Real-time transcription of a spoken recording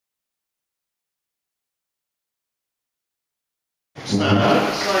one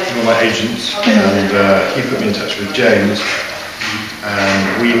of my agents, and he put me in touch with James,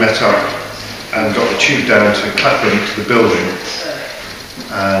 and we met up and got the tube down to Clapham to the building,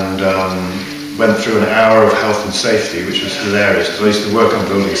 and went through an hour of health and safety, which was hilarious because I used to work on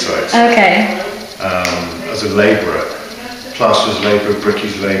building sites. Okay. As a labourer, plasterer's labourer,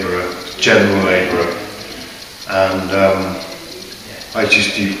 bricky's labourer, general labourer, and I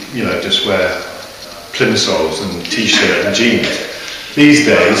used to, just wear plimsolls and t-shirt and jeans. These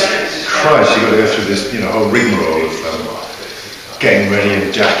days, Christ, you've got to go through this, whole rigmarole of getting ready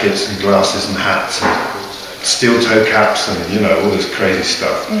in jackets and glasses and hats and steel toe caps and, all this crazy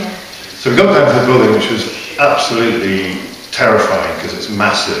stuff. Yeah. So we got down to the building, which was absolutely terrifying because it's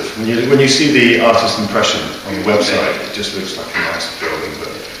massive. When you see the artist impression on the website, it just looks like a nice building,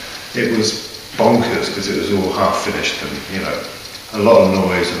 but it was bonkers because it was all half finished and, a lot of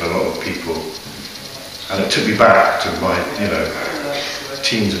noise and a lot of people. And it took me back to my,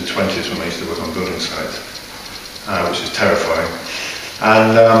 teens and 20s when I used to work on building sites, which is terrifying.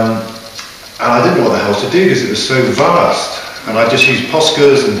 And I didn't know what the hell to do because it was so vast. And I just used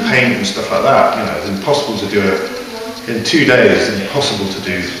Poscas and paint and stuff like that. It's impossible to do it in 2 days. It's impossible to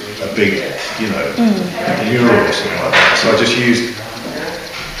do a big, mural or something like that. So I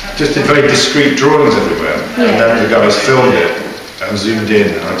just did very discreet drawings everywhere. Yeah. And then the guys filmed it and zoomed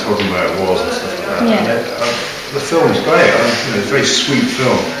in, and I told them where it was and stuff like that. Yeah. And the film's great. It's a very sweet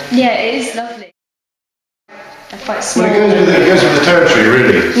film. Yeah, it is lovely. They're quite small. Well, it goes with the territory,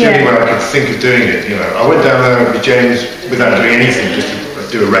 really. It's the only way I could think of doing it. I went down there with James without doing anything, just to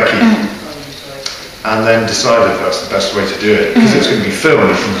do a recce, and then decided that's the best way to do it because it's going to be filmed.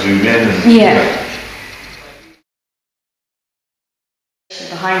 You can zoom in and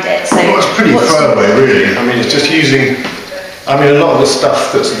behind it. So well, it's pretty far away, really. It's just using. A lot of the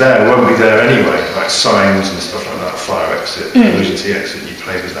stuff that's there won't be there anyway, like signs and stuff like that, fire exit, emergency exit, you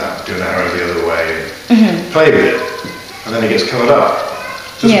play with that, do an arrow the other way, play with it, and then it gets covered up.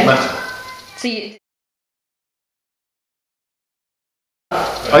 Doesn't matter. So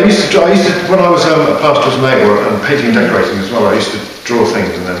I used to, when I was a plasterer's mate, and painting and decorating as well, I used to draw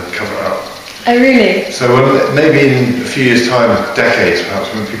things and then cover it up. Oh, really? So maybe in a few years' time, decades perhaps,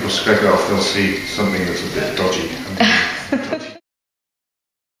 when people scrape it off, they'll see something that's a bit dodgy.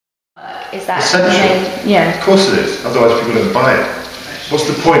 Is that essential? Yeah. Of course it is, otherwise people don't buy it. What's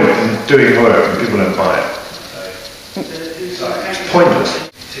the point in doing work when people don't buy it? It's pointless.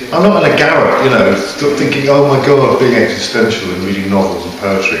 I'm not in a garret, still thinking, oh my god, being existential and reading novels and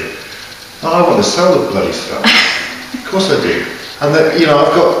poetry. No, I want to sell the bloody stuff. Of course I do. And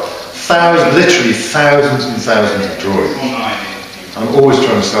I've got literally thousands and thousands of drawings. I'm always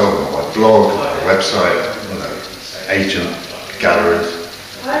trying to sell them on my blog, my website, agent, galleries.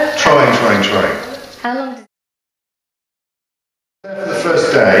 Trying. How long did the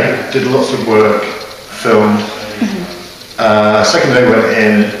first day, did lots of work, filmed. Second day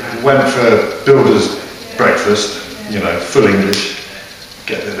went for builder's breakfast, full English,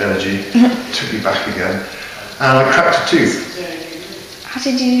 get a bit of energy, took me back again, and I cracked a tooth. How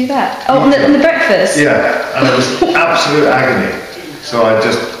did you do that? Oh, on the breakfast? Yeah, and it was absolute agony. So I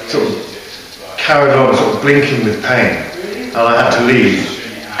just sort of carried on, sort of blinking with pain, and I had to leave.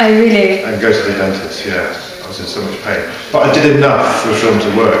 Oh, really? And go to the dentist, yeah. I was in so much pain. But I did enough for the film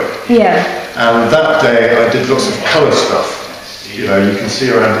to work. Yeah. And that day I did lots of colour stuff. You can see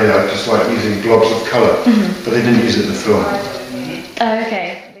around here, I just like using blobs of colour, but they didn't use it in the film. Oh,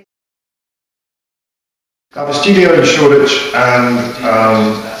 okay. I have a studio in Shoreditch and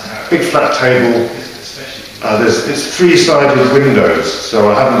big flat table. It's three-sided windows,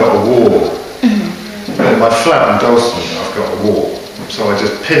 so I haven't got a wall. But in my flat in Dalston, I've got a wall. So I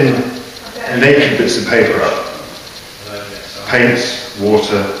just pin naked bits of paper up. Paints,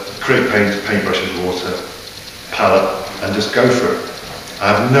 water, acrylic paint, paintbrushes, water, palette, and just go for it.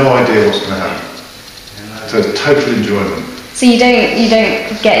 I have no idea what's going to happen. So it's total enjoyment. So you don't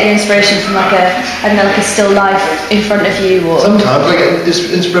get your inspiration from like a still life in front of you, or sometimes I get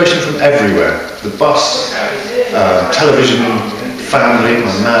inspiration from everywhere. The bus, television, family,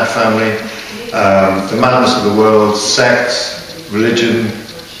 my mad family, the madness of the world, sex, religion,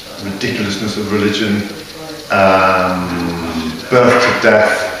 ridiculousness of religion, birth to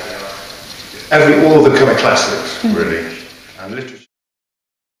death, all the kind of classics, really, and literature.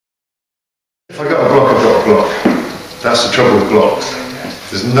 If I got a block, I've got a block. That's the trouble with blocks.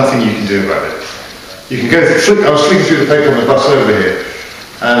 There's nothing you can do about it. You can go, I was flicking through the paper on the bus over here,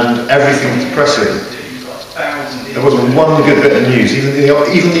 and everything's depressing. There wasn't one good bit of news.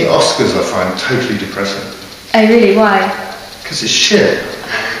 Even the Oscars I find totally depressing. Oh, really? Why? Because it's shit.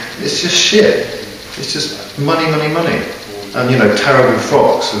 It's just shit. It's just money, money, money. and you know, terrible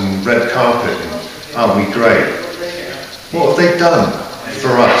frocks and red carpet and aren't we great? What have they done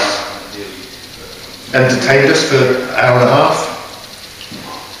for us? Entertained us for an hour and a half?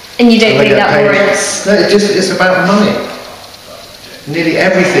 And you don't think that warrants? No, it's about money. Nearly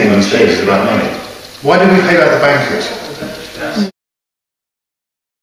everything these days is about money. Why do we pay out the bankers?